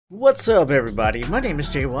What's up, everybody? My name is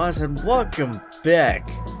Jay Waz, and welcome back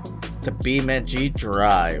to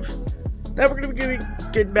BeamNG.drive. Now we're going to be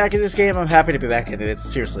getting back in this game. I'm happy to be back in it. It's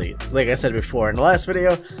seriously, like I said before in the last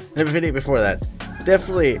video, and the video before that,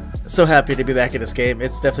 definitely so happy to be back in this game.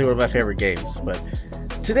 It's definitely one of my favorite games. But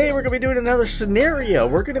today we're going to be doing another scenario.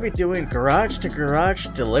 We're going to be doing garage to garage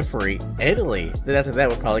delivery, Italy. Then after that,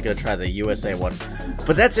 we're probably going to try the USA one.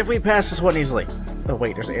 But that's if we pass this one easily. Oh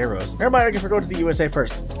wait, there's arrows. Never mind, I guess we're going to the USA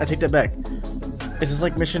first. I take that back. Is this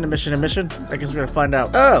like mission to mission to mission? I guess we're gonna find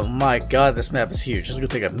out. Oh my god, this map is huge. It's gonna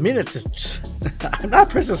take a minute to... I'm not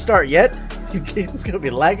pressing start yet. It's gonna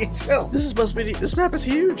be lagging still. This is supposed to be... This map is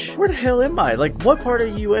huge. Where the hell am I? Like, what part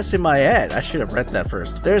of US am I at? I should have read that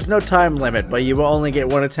first. There's no time limit, but you will only get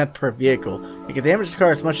one attempt per vehicle. You can damage the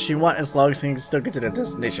car as much as you want as long as you can still get to the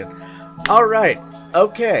destination. Alright.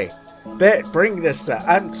 Okay. Bring this.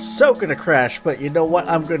 I'm so gonna crash, but you know what?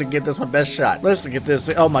 I'm gonna give this my best shot. Let's get this.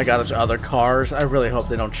 Oh my god, there's other cars. I really hope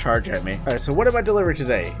they don't charge at me. Alright, so what am I delivering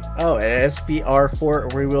today? Oh, an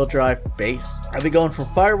SBR4 rear-wheel drive base. I'll be going from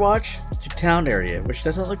Firewatch to town area, which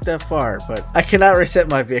doesn't look that far, but I cannot reset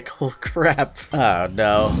my vehicle. Crap. Oh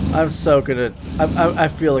no. I'm so gonna... I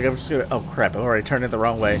feel like I'm just gonna... Oh crap, I've already turned it the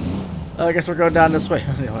wrong way. I guess we're going down this way.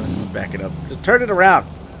 I want to back it up. Just turn it around.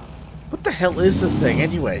 What the hell is this thing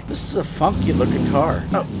anyway? This is a funky looking car.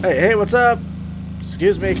 Oh, hey, what's up?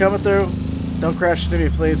 Excuse me, coming through. Don't crash into me,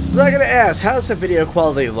 please. So I'm gonna ask, how's the video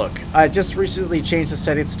quality look? I just recently changed the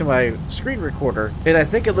settings to my screen recorder, and I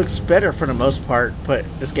think it looks better for the most part, but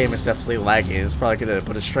this game is definitely lagging. It's probably gonna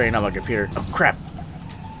put a strain on my computer. Oh, crap.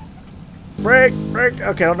 Brake! Okay,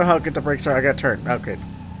 I don't know how good the brakes are. I gotta turn. Okay.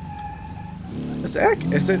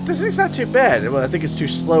 This thing's not too bad. Well, I think it's too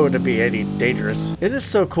slow to be any dangerous. It is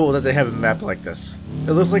so cool that they have a map like this.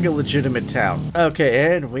 It looks like a legitimate town.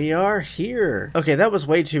 Okay, and we are here. Okay, that was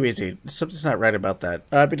way too easy. Something's not right about that.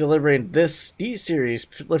 I'll be delivering this D-Series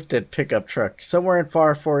lifted pickup truck somewhere in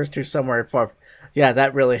Far Forest to somewhere in Far... Yeah,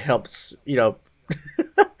 that really helps, you know...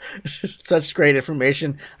 Such great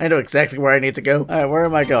information. I know exactly where I need to go. Alright, where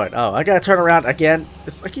am I going? Oh, I gotta turn around again.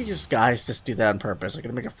 It's like you guys just do that on purpose. I'm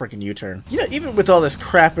gonna make a freaking U-turn. You know, even with all this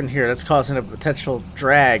crap in here that's causing a potential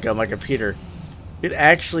drag on my computer, it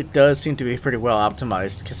actually does seem to be pretty well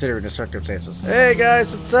optimized considering the circumstances. Hey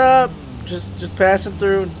guys, what's up? Just passing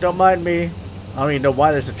through. Don't mind me. I don't even know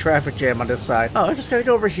why there's a traffic jam on this side. Oh, I just gotta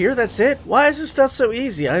go over here? That's it? Why is this stuff so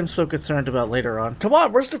easy? I'm so concerned about later on. Come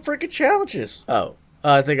on, where's the freaking challenges? Oh.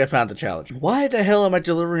 I think I found the challenge. Why the hell am I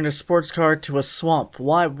delivering a sports car to a swamp?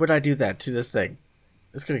 Why would I do that to this thing?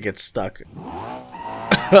 It's gonna get stuck.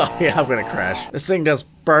 Oh yeah, I'm gonna crash. This thing does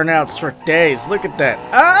burnouts for days. Look at that.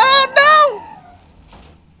 Oh no!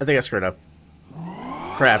 I think I screwed up.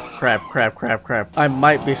 Crap. I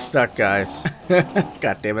might be stuck, guys.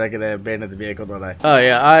 God damn it, I gotta abandon the vehicle, don't I? Oh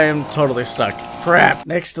yeah, I am totally stuck. Crap.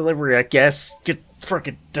 Next delivery, I guess. Get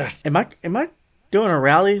frickin' dust. Am I doing a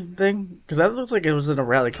rally thing? Because that looks like it was in a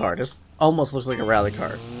rally car. This almost looks like a rally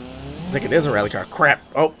car. I think it is a rally car. Crap.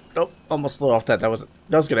 Oh, nope. Almost flew off that. That was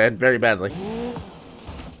gonna end very badly.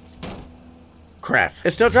 Crap.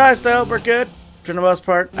 It still drives though. We're good for the most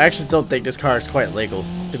part. I actually don't think this car is quite legal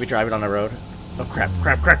to be driving on the road. Oh crap.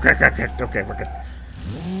 Okay, we're good.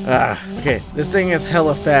 Okay. This thing is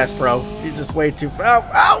hella fast, bro. You're just way too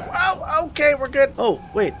fast. Ow. Okay, we're good. Oh,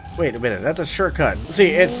 wait a minute. That's a shortcut. See,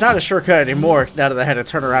 it's not a shortcut anymore now that I had to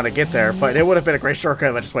turn around to get there, but it would have been a great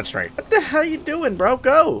shortcut if I just went straight. What the hell are you doing, bro?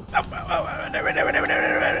 Go.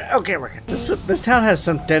 Okay, we're good. This town has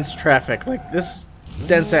some dense traffic. Like, this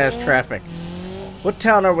dense-ass traffic. What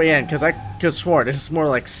town are we in? Because I could have sworn this is more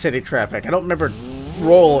like city traffic. I don't remember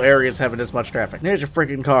rural areas having this much traffic. There's your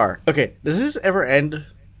freaking car. Okay, does this ever end?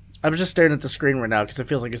 I'm just staring at the screen right now because it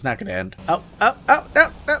feels like it's not going to end. No.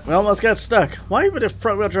 We almost got stuck. Why even if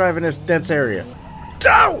front wheel drive in this dense area?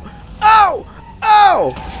 Oh,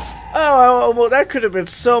 well, that could have been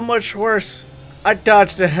so much worse. I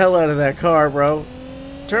dodged the hell out of that car, bro.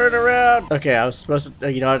 Turn around. Okay, I was supposed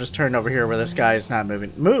to, I'll just turn over here where this guy is not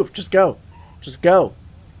moving. Move, just go.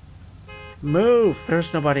 Move.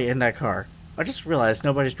 There's nobody in that car. I just realized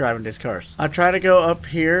nobody's driving these cars. I'm trying to go up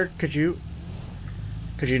here. Could you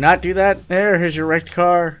not do that? Here's your wrecked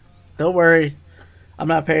car. Don't worry. I'm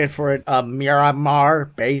not paying for it. Miramar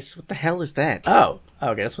base. What the hell is that? Oh.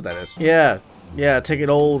 Okay, that's what that is. Yeah, take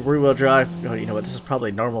an old rear-wheel drive. Oh, you know what? This is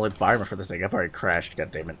probably a normal environment for this thing. I've already crashed.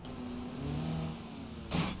 God damn it.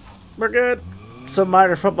 We're good. Some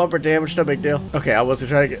minor front bumper damage. No big deal. Okay, I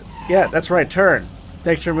wasn't trying to get... Yeah, that's right. Turn.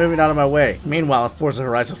 Thanks for moving out of my way. Meanwhile, in Forza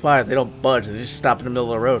Horizon 5, they don't budge. They just stop in the middle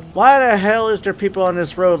of the road. Why the hell is there people on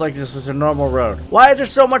this road like this is a normal road? Why is there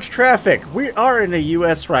so much traffic? We are in the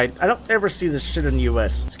U.S., right? I don't ever see this shit in the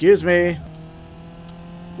U.S. Excuse me.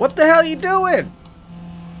 What the hell are you doing?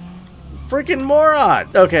 Freaking moron.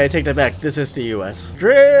 Okay, I take that back. This is the U.S.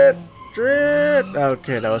 Drit.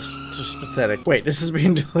 Okay, that was just pathetic. Wait, this is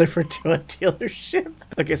being delivered to a dealership?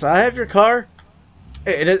 Okay, so I have your car.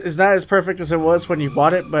 It is not as perfect as it was when you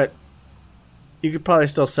bought it, but you could probably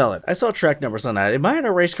still sell it. I saw track numbers on that. Am I in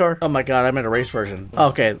a race car? Oh my god, I'm in a race version.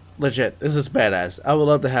 Okay, legit. This is badass. I would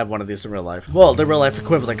love to have one of these in real life. Well, the real life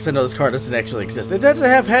equivalent, because I know this car doesn't actually exist. It doesn't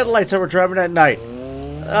have headlights that we're driving at night.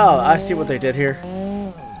 Oh, I see what they did here.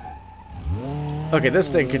 Okay, this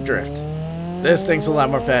thing can drift. This thing's a lot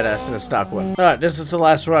more badass than a stock one. Alright, this is the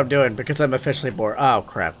last one I'm doing because I'm officially bored. Oh,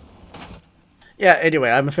 crap. Yeah, anyway,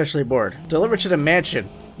 I'm officially bored. Delivered to the mansion.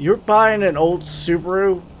 You're buying an old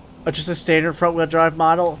Subaru? Just a standard front-wheel drive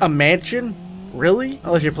model? A mansion? Really?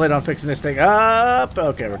 Unless you plan on fixing this thing up.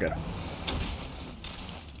 Okay, we're good.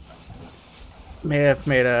 May have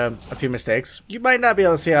made a few mistakes. You might not be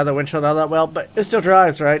able to see out of the windshield all that well, but it still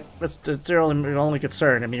drives, right? That's your only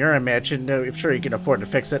concern. I mean, you're a mansion. I'm sure you can afford to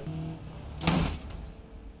fix it.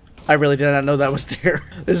 I really did not know that was there.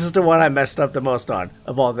 This is the one I messed up the most on,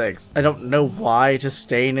 of all things. I don't know why, just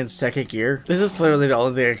staying in second gear. This is literally the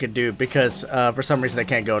only thing I could do because for some reason I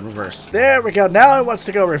can't go in reverse. There we go, now it wants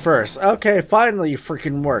to go reverse. Okay, finally you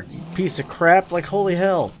freaking worked. You piece of crap, like holy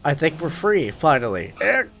hell. I think we're free, finally.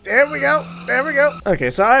 There we go, there we go.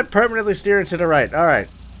 Okay, so I'm permanently steering to the right, alright.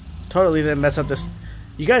 Totally didn't mess up this.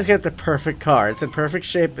 You guys get the perfect car. It's in perfect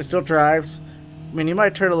shape, it still drives. I mean, you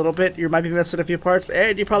might turn a little bit, you might be missing a few parts,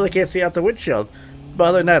 and you probably can't see out the windshield. But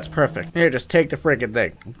other than that, it's perfect. Here, just take the freaking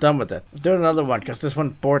thing. I'm done with it. I'm doing another one, because this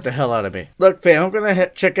one bored the hell out of me. Look, fam, I'm gonna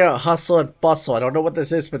check out Hustle and Bustle. I don't know what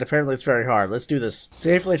this is, but apparently it's very hard. Let's do this.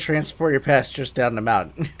 Safely transport your passengers down the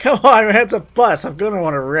mountain. Come on, man, it's a bus. I'm gonna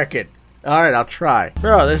want to wreck it. Alright, I'll try.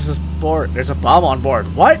 Bro, this is bored. There's a bomb on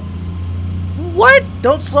board. What? What?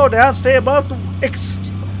 Don't slow down. Stay above the...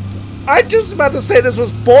 I'm just about to say this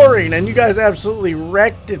was boring, and you guys absolutely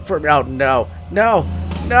wrecked it for me. Oh, no. No.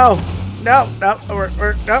 No. No. No. No.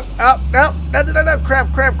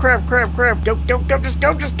 Crap. Go.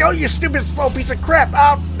 Just go, you stupid slow piece of crap.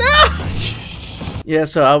 Oh, no. Yeah,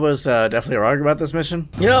 so I was definitely wrong about this mission.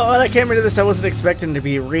 You know, when I came into this, I wasn't expecting to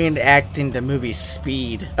be reenacting the movie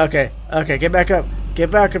Speed. Okay, get back up. Get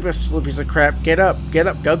back up, you slow piece of crap. Get up. Go.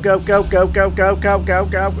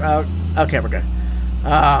 Okay, we're good.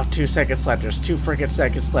 Ah, 2 seconds left. There's 2 freaking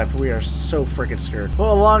seconds left. We are so freaking screwed.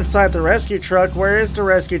 Pull alongside the rescue truck. Where is the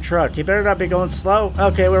rescue truck? He better not be going slow.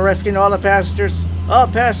 Okay, we're rescuing all the passengers. All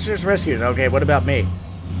passengers rescued. Okay, what about me?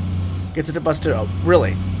 Get to the bus too. Oh,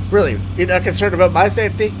 really? Really? You're not concerned about my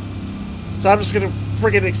safety? So I'm just gonna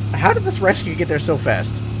freaking... How did this rescue get there so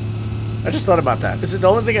fast? I just thought about that. Is it the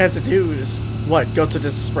only thing I have to do is, what, go to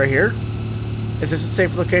this right here? Is this a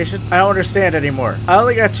safe location? I don't understand anymore. I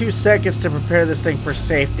only got 2 seconds to prepare this thing for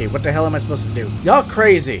safety. What the hell am I supposed to do? Y'all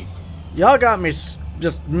crazy. Y'all got me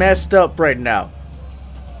just messed up right now.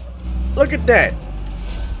 Look at that.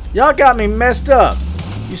 Y'all got me messed up.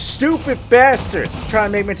 You stupid bastards.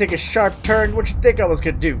 Trying to make me take a sharp turn. What you think I was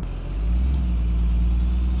gonna do?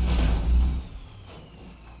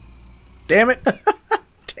 Damn it.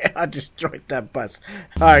 I destroyed that bus.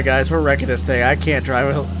 Alright guys, we're wrecking this thing. I can't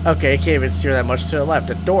drive it. Okay, I can't even steer that much to the left.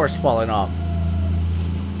 The door's falling off.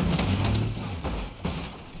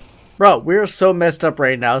 Bro, we're so messed up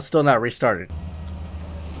right now. It's still not restarted.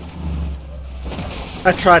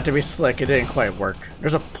 I tried to be slick. It didn't quite work.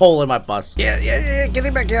 There's a pole in my bus. Yeah. Get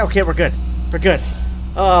it back. Yeah, okay, we're good. We're good.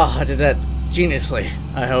 Oh, I did that geniusly,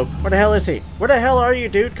 I hope. Where the hell is he? Where the hell are you,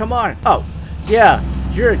 dude? Come on. Oh, yeah.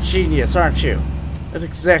 You're a genius, aren't you? That's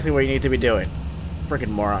exactly what you need to be doing. Freaking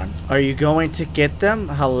moron. Are you going to get them?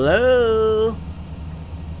 Hello?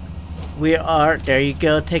 We are. There you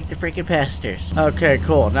go. Take the freaking passengers. Okay,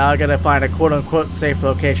 cool. Now I gotta find a quote-unquote safe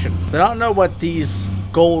location. I don't know what these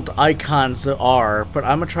gold icons are, but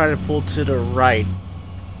I'm gonna try to pull to the right.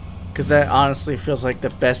 Because that honestly feels like the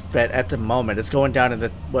best bet at the moment. It's going down in the,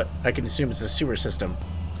 what I can assume is the sewer system.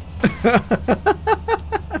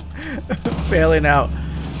 Bailing out.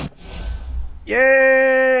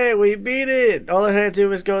 Yay! We beat it! All I had to do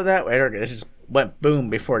was go that way. Okay, it just went boom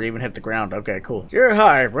before it even hit the ground. Okay, cool. You're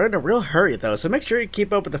high. We're in a real hurry though, so make sure you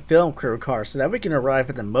keep up with the film crew car so that we can arrive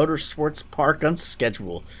at the motorsports park on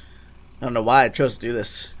schedule. I don't know why I chose to do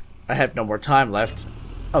this. I have no more time left.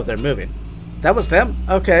 Oh, they're moving. That was them?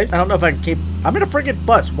 Okay. I don't know if I can keep... I'm in a freaking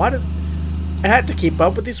bus. Why did... I had to keep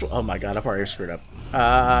up with these. Oh my god, I've already screwed up.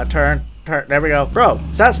 Turn. There we go. Bro,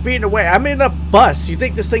 stop speeding away. I'm in a bus. You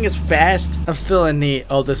think this thing is fast? I'm still in the,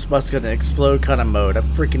 oh, this bus gonna explode kind of mode.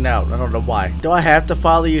 I'm freaking out. I don't know why. Do I have to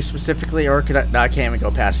follow you specifically, or can I? No, I can't even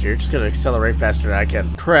go past you. You're just gonna accelerate faster than I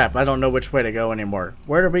can. Crap, I don't know which way to go anymore.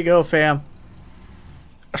 Where do we go, fam?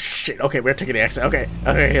 Oh, shit. Okay, we're taking the exit. Okay.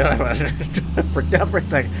 I freaked out for a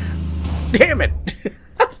second. Damn it.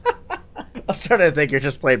 I was starting to think you're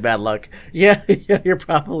just playing bad luck. Yeah, you're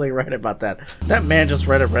probably right about that. That man just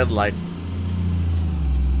read a red light.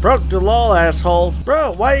 Broke the law, asshole.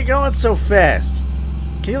 Bro, why are you going so fast?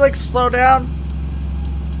 Can you, like, slow down?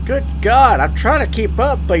 Good God, I'm trying to keep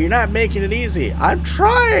up, but you're not making it easy. I'm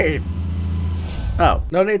trying. Oh,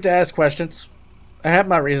 no need to ask questions. I have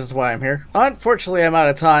my reasons why I'm here. Unfortunately, I'm out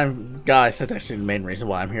of time. Guys, that's actually the main reason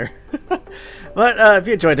why I'm here. But if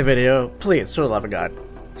you enjoyed the video, please, for the love of God,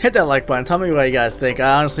 hit that like button. Tell me what you guys think.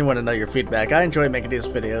 I honestly want to know your feedback. I enjoy making these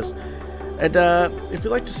videos. And if you'd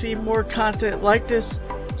like to see more content like this,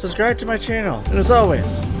 subscribe to my channel. And as always,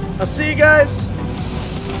 I'll see you guys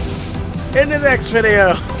in the next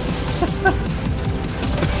video.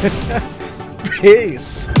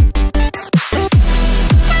 Peace.